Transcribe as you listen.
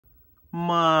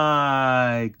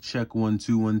Mic check 1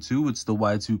 2 1 2. It's the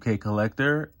Y2K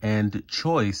Collector, and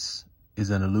choice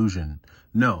is an illusion.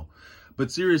 No, but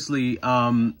seriously,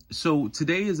 so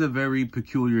today is a very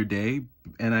peculiar day,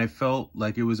 and I felt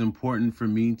like it was important for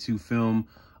me to film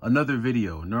another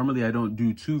video. Normally, I don't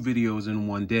do 2 videos in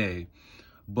one day,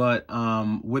 but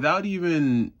without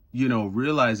even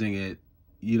realizing it,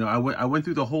 I went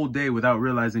through the whole day without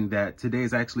realizing that today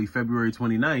is actually February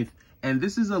 29th, and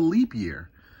this is a leap year.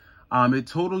 It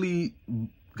totally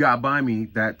got by me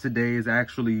that today is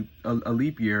actually a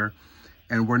leap year,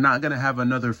 and we're not going to have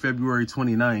another February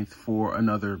 29th for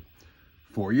another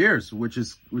 4 years, which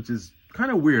is kind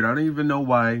of weird. I don't even know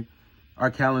why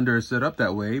our calendar is set up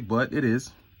that way, but it is.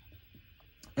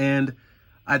 And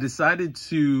I decided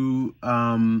to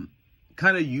kind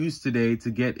of use today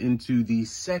to get into the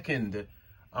second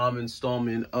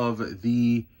installment of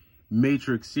the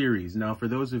Matrix series. Now, for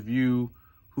those of you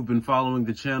who've been following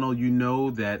the channel, you know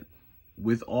that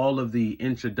with all of the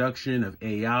introduction of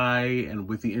AI and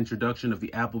with the introduction of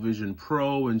the Apple Vision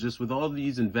Pro and just with all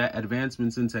these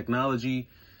advancements in technology,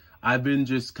 I've been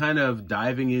just kind of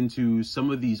diving into some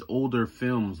of these older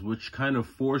films, which kind of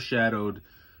foreshadowed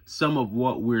some of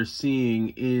what we're seeing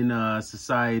in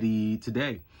society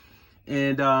today.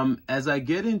 And as I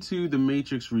get into The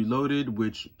Matrix Reloaded,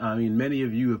 which, I mean, many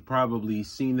of you have probably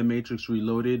seen The Matrix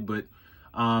Reloaded, but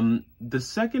the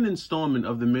second installment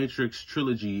of the Matrix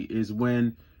trilogy is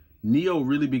when Neo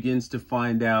really begins to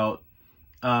find out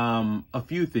a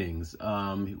few things.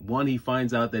 One, he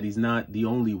finds out that he's not the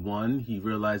only one. He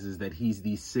realizes that he's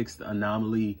the 6th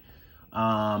anomaly.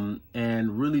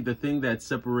 And really the thing that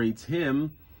separates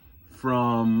him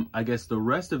from, I guess, the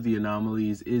rest of the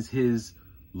anomalies is his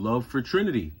love for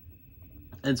Trinity.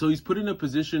 And so he's put in a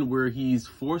position where he's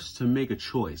forced to make a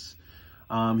choice.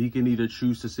 He can either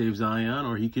choose to save Zion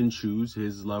or he can choose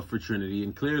his love for Trinity.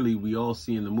 And clearly we all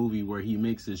see in the movie where he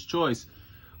makes his choice.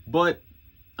 But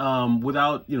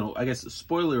without, I guess,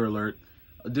 spoiler alert,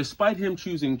 despite him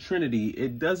choosing Trinity,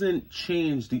 it doesn't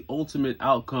change the ultimate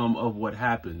outcome of what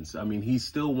happens. I mean, he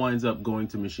still winds up going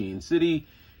to Machine City.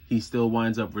 He still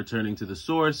winds up returning to the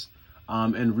source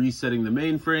and resetting the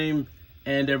mainframe.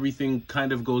 And everything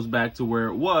kind of goes back to where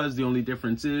it was. The only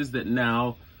difference is that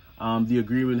now the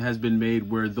agreement has been made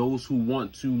where those who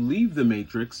want to leave the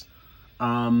Matrix,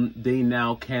 they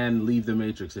now can leave the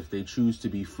Matrix. If they choose to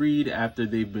be freed after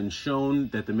they've been shown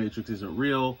that the Matrix isn't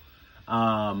real,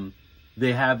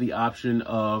 they have the option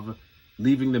of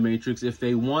leaving the Matrix if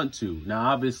they want to.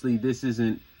 Now, obviously, this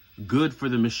isn't good for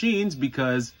the machines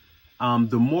because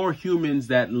the more humans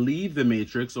that leave the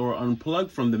Matrix or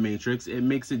unplug from the Matrix, it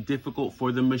makes it difficult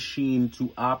for the machine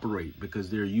to operate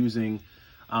because they're using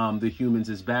the humans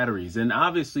as batteries. And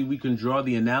obviously we can draw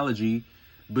the analogy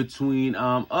between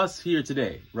us here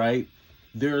today, right?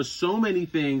 There are so many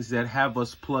things that have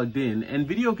us plugged in, and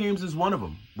video games is one of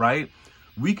them, right?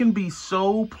 We can be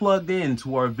so plugged in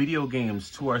to our video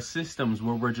games, to our systems,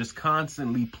 where we're just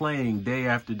constantly playing day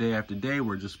after day after day.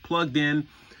 We're just plugged in,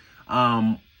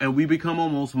 and we become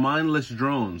almost mindless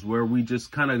drones where we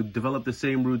just kind of develop the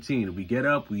same routine. We get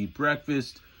up, we eat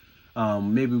breakfast,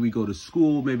 maybe we go to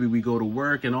school, maybe we go to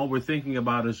work, and all we're thinking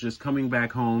about is just coming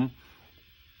back home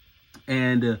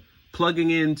and plugging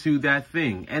into that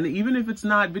thing. And even if it's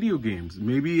not video games,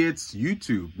 maybe it's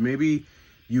YouTube. Maybe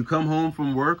you come home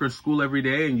from work or school every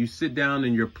day and you sit down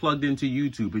and you're plugged into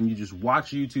YouTube and you just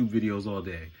watch YouTube videos all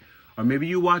day. Or maybe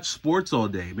you watch sports all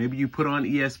day. Maybe you put on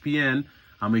ESPN.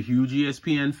 I'm a huge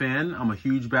ESPN fan. I'm a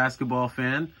huge basketball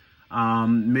fan.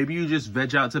 Maybe you just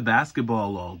veg out to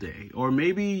basketball all day, or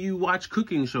maybe you watch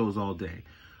cooking shows all day,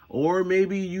 or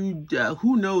maybe you,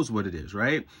 who knows what it is,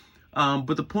 right?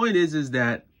 But the point is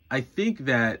that I think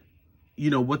that,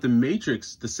 what the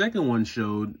Matrix, the second one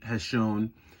has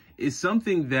shown is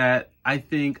something that I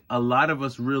think a lot of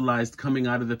us realized coming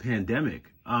out of the pandemic,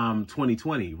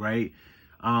 2020, right?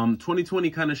 2020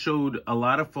 kind of showed a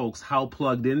lot of folks how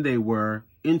plugged in they were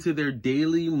into their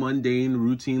daily mundane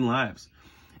routine lives.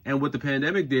 And what the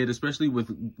pandemic did, especially with,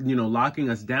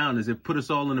 locking us down, is it put us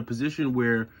all in a position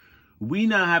where we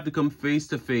now have to come face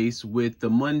to face with the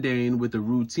mundane, with the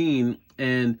routine,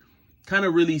 and kind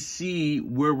of really see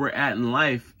where we're at in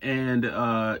life and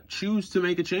choose to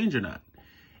make a change or not.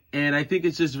 And I think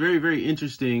it's just very, very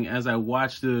interesting as I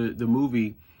watch the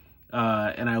movie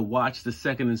and I watch the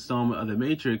second installment of The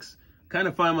Matrix, kind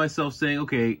of find myself saying,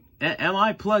 okay, am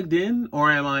I plugged in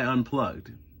or am I unplugged?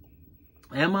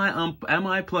 Am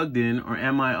I plugged in or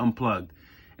am I unplugged?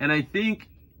 And I think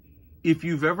if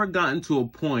you've ever gotten to a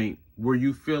point where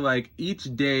you feel like each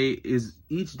day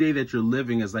that you're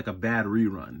living is like a bad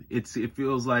rerun, it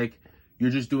feels like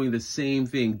you're just doing the same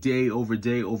thing day over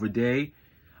day over day,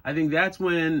 I think that's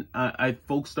when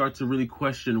folks start to really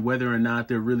question whether or not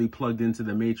they're really plugged into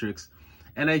the matrix.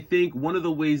 And I think one of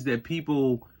the ways that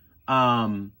people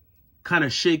kind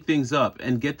of shake things up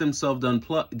and get themselves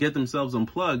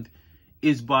unplugged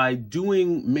is by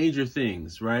doing major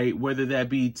things, right? Whether that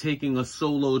be taking a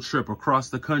solo trip across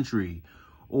the country,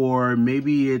 or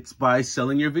maybe it's by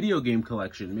selling your video game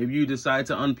collection. Maybe you decide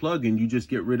to unplug and you just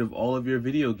get rid of all of your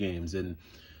video games and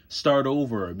start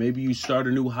over. Maybe you start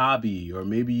a new hobby, or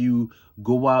maybe you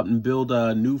go out and build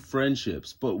new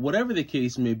friendships. But whatever the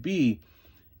case may be,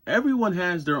 everyone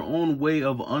has their own way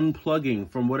of unplugging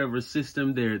from whatever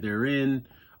system they're in,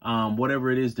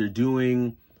 whatever it is they're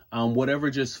doing,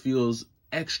 whatever just feels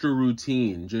extra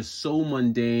routine, just so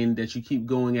mundane that you keep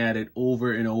going at it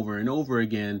over and over and over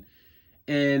again.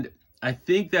 And I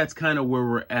think that's kind of where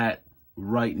we're at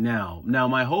right now. Now,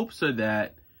 my hopes are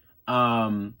that,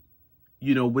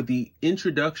 with the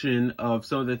introduction of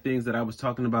some of the things that I was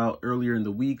talking about earlier in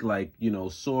the week, like,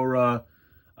 Sora,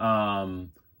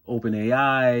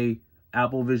 OpenAI,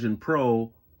 Apple Vision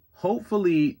Pro,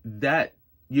 hopefully that,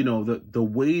 the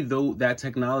way though that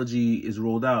technology is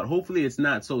rolled out, hopefully it's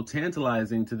not so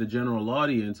tantalizing to the general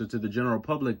audience or to the general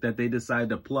public that they decide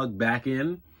to plug back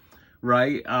in,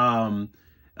 right?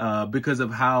 Because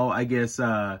of how, I guess,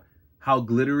 how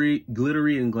glittery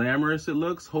and glamorous it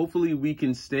looks. Hopefully we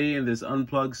can stay in this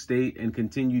unplugged state and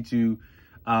continue to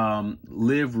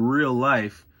live real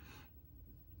life.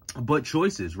 But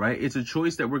choices, right? It's a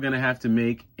choice that we're going to have to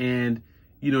make. And,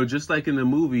 just like in the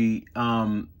movie,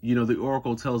 the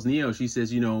Oracle tells Neo, she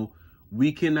says,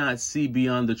 we cannot see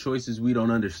beyond the choices we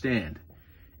don't understand.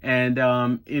 And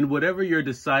in whatever you're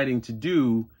deciding to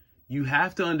do, you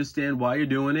have to understand why you're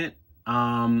doing it,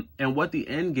 and what the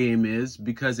end game is,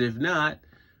 because if not,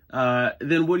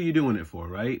 then what are you doing it for,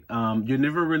 right? You're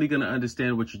never really going to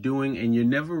understand what you're doing, and you're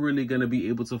never really going to be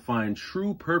able to find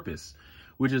true purpose,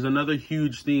 which is another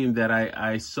huge theme that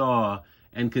I saw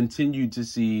and continued to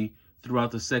see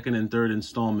throughout the second and third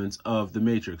installments of The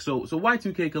Matrix. So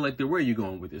Y2K Collector, where are you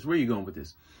going with this? Where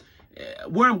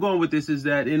I'm going with this is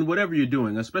that in whatever you're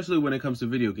doing, especially when it comes to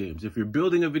video games, if you're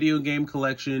building a video game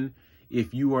collection,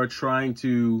 if you are trying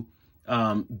to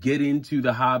get into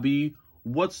the hobby,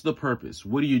 what's the purpose?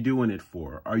 What are you doing it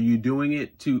for? Are you doing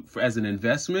it as an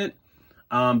investment?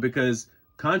 Because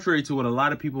contrary to what a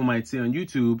lot of people might say on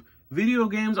YouTube, video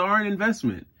games are an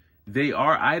investment. They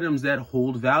are items that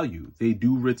hold value. They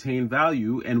do retain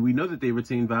value, and we know that they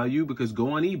retain value because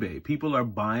go on eBay. People are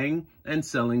buying and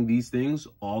selling these things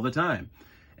all the time,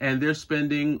 and they're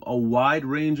spending a wide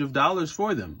range of dollars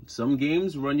for them. Some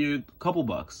games run you a couple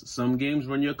bucks. Some games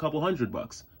run you a couple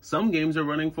 $100. Some games are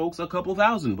running folks a couple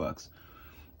 $1,000.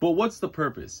 But what's the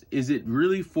purpose? Is it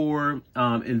really for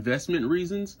investment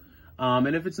reasons?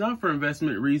 And if it's not for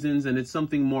investment reasons and it's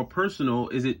something more personal,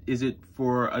 is it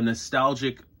for a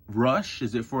nostalgic rush?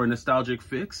 Is it for a nostalgic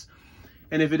fix?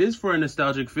 And if it is for a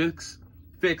nostalgic fix,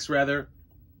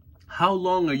 how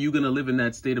long are you going to live in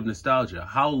that state of nostalgia?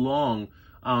 How long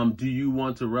do you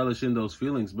want to relish in those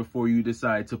feelings before you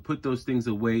decide to put those things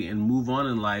away and move on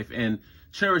in life and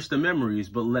cherish the memories,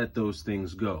 but let those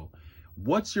things go?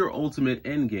 What's your ultimate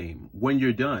end game when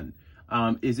you're done?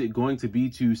 Is it going to be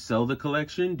to sell the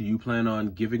collection? Do you plan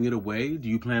on giving it away? Do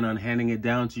you plan on handing it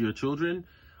down to your children?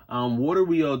 What are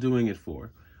we all doing it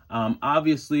for?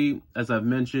 Obviously, as I've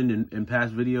mentioned in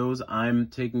past videos, I'm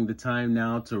taking the time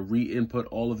now to re-input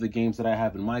all of the games that I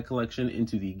have in my collection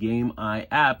into the Game Eye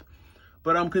app.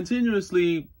 But I'm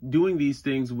continuously doing these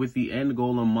things with the end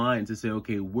goal in mind to say,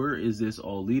 okay, where is this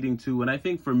all leading to? And I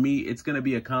think for me, it's going to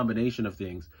be a combination of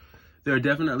things. There are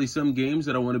definitely some games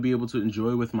that I want to be able to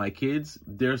enjoy with my kids.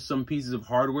 There's some pieces of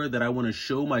hardware that I want to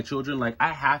show my children. Like, I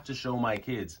have to show my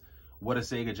kids what a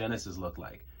Sega Genesis looked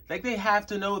like. Like, they have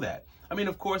to know that. I mean,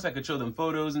 of course, I could show them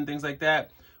photos and things like that,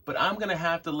 but I'm going to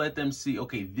have to let them see,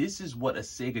 okay, this is what a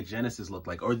Sega Genesis looked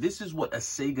like, or this is what a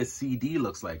Sega CD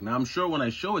looks like. Now, I'm sure when I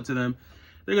show it to them,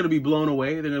 they're going to be blown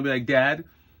away. They're going to be like, Dad,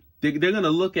 they're going to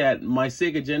look at my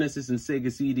Sega Genesis and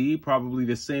Sega CD probably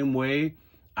the same way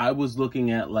I was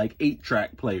looking at like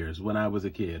 8-track players when I was a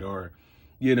kid, or,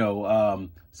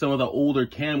 some of the older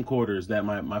camcorders that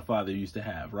my father used to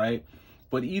have, right?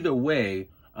 But either way,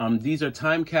 these are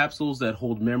time capsules that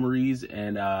hold memories,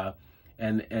 and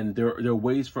they're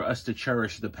ways for us to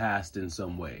cherish the past in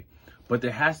some way. But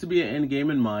there has to be an end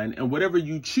game in mind, and whatever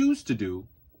you choose to do,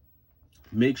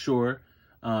 make sure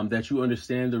that you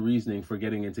understand the reasoning for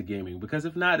getting into gaming. Because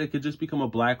if not, it could just become a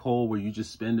black hole where you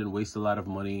just spend and waste a lot of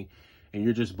money, and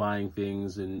you're just buying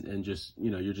things and just,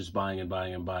 you're just buying and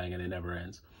buying and buying, and it never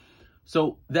ends.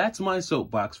 So that's my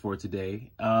soapbox for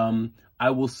today. I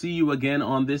will see you again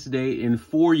on this day in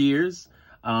 4 years.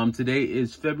 Today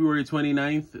is February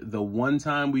 29th, the one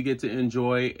time we get to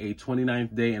enjoy a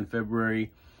 29th day in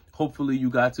February. Hopefully you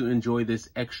got to enjoy this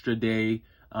extra day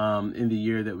in the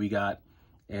year that we got.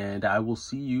 And I will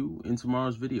see you in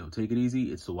tomorrow's video. Take it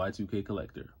easy. It's the Y2K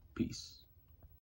Collector. Peace.